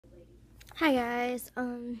Hi guys,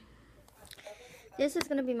 this is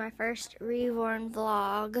gonna be my first Reborn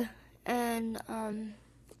vlog, and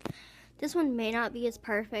this one may not be as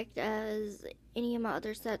perfect as any of my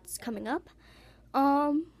others that's coming up.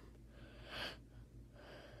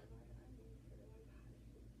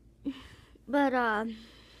 But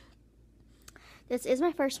this is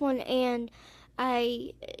my first one, and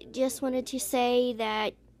I just wanted to say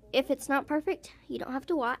that if it's not perfect, you don't have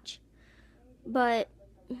to watch, but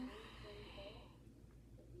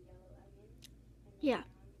yeah.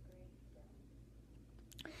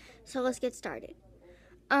 So let's get started.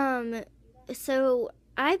 So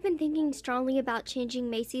I've been thinking strongly about changing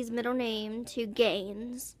Macy's middle name to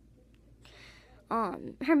Gaines.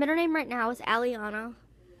 Her middle name right now is Aliana.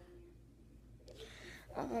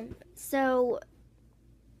 So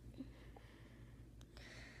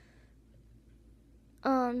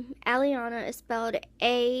Aliana is spelled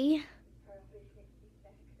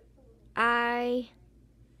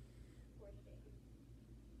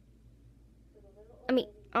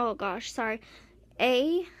oh gosh, sorry.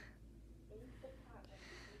 A-L-I-A-N-A.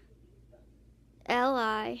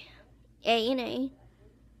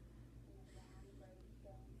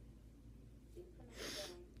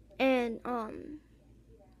 And,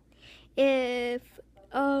 if,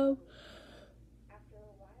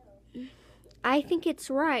 I think it's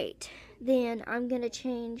right, then I'm gonna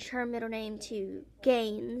change her middle name to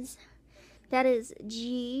Gaines. That is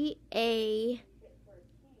G-A-I-N-E-S.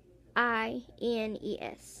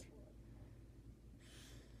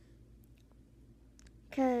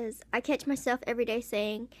 Because I catch myself every day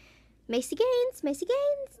saying, Macy Gaines, Macy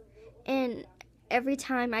Gaines. And every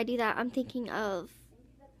time I do that, I'm thinking of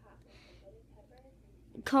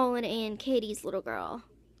Colin and Katie's little girl,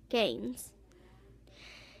 Gaines.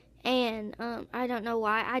 And I don't know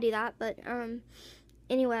why I do that, but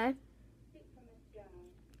anyway,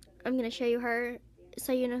 I'm going to show you her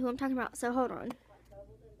so you know who I'm talking about. So hold on.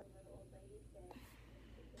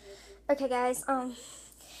 Okay guys,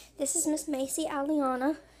 this is Miss Macy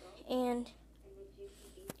Aliana, and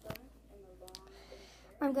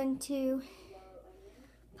I'm going to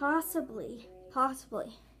possibly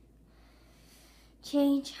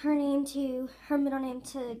change her middle name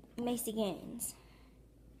to Macy Gaines.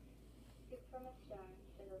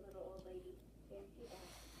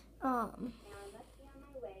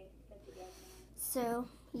 So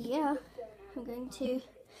yeah, I'm going to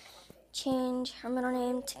change her middle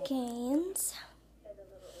name to Gaines.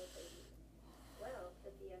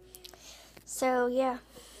 So yeah,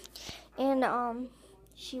 and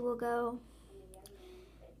she will go.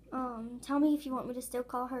 Tell me if you want me to still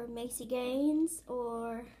call her Macy Gaines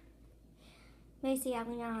or Macy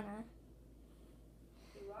Aliana.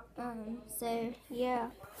 So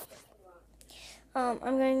yeah, I'm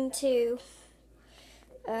going to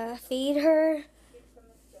feed her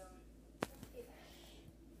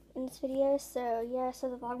in this video. So yeah, so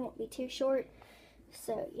the vlog won't be too short.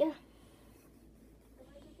 So yeah.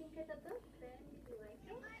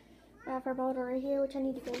 I have her bottle right here, which I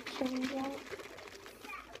need to go change out.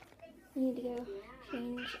 I need to go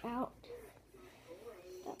change out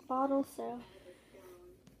that bottle, so.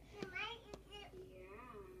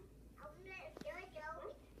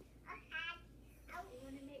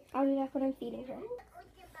 I'll do that when I'm feeding her.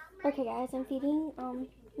 Okay guys, I'm feeding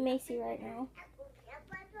Macy right now.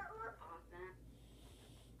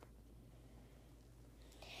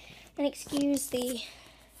 And excuse the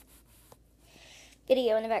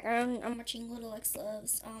video in the background. I'm watching Little X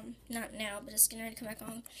Loves. Not now, but it's getting ready to come back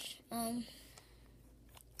on.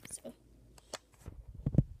 So.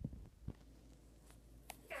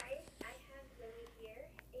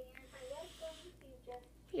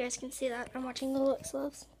 You guys can see that I'm watching Little X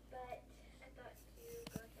Loves.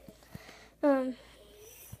 I'm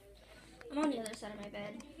on the other side of my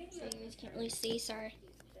bed, so you guys can't really see. Sorry.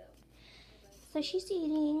 So she's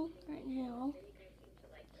eating right now,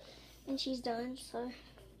 and she's done. So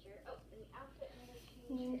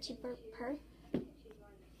I'm going to burp her, and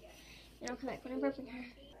I'll come back when I'm burping her.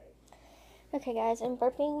 Okay, guys, I'm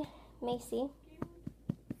burping Macy.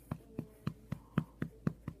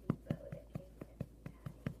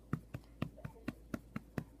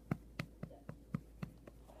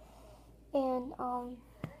 And,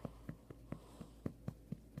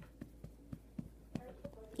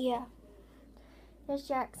 yeah, there's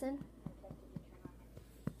Jackson.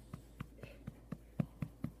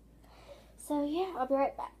 So, yeah, I'll be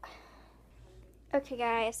right back. Okay,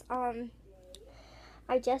 guys,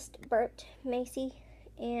 I just burped Macy,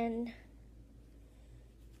 and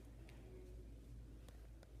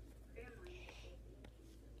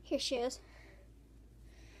here she is.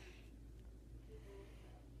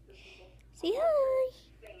 Say hi.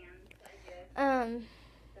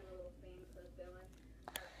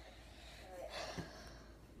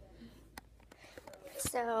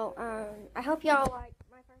 So, I hope y'all like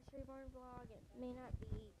my first Reborn vlog. It may not be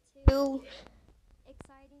too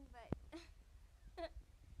exciting, but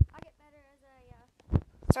I'll get better as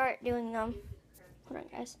I start doing them. Hold on,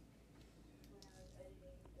 guys.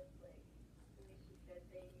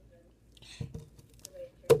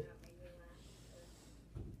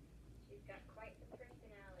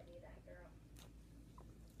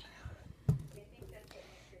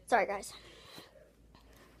 Sorry, guys.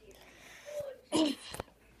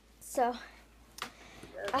 So,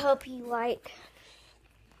 I hope you like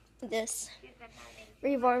this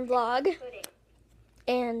Reborn vlog,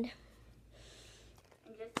 and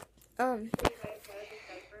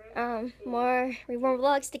more Reborn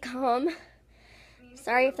vlogs to come.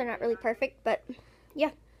 Sorry if they're not really perfect, but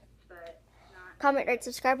yeah. Comment, rate,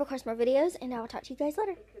 subscribe, of course, more videos, and I will talk to you guys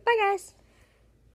later. Bye, guys.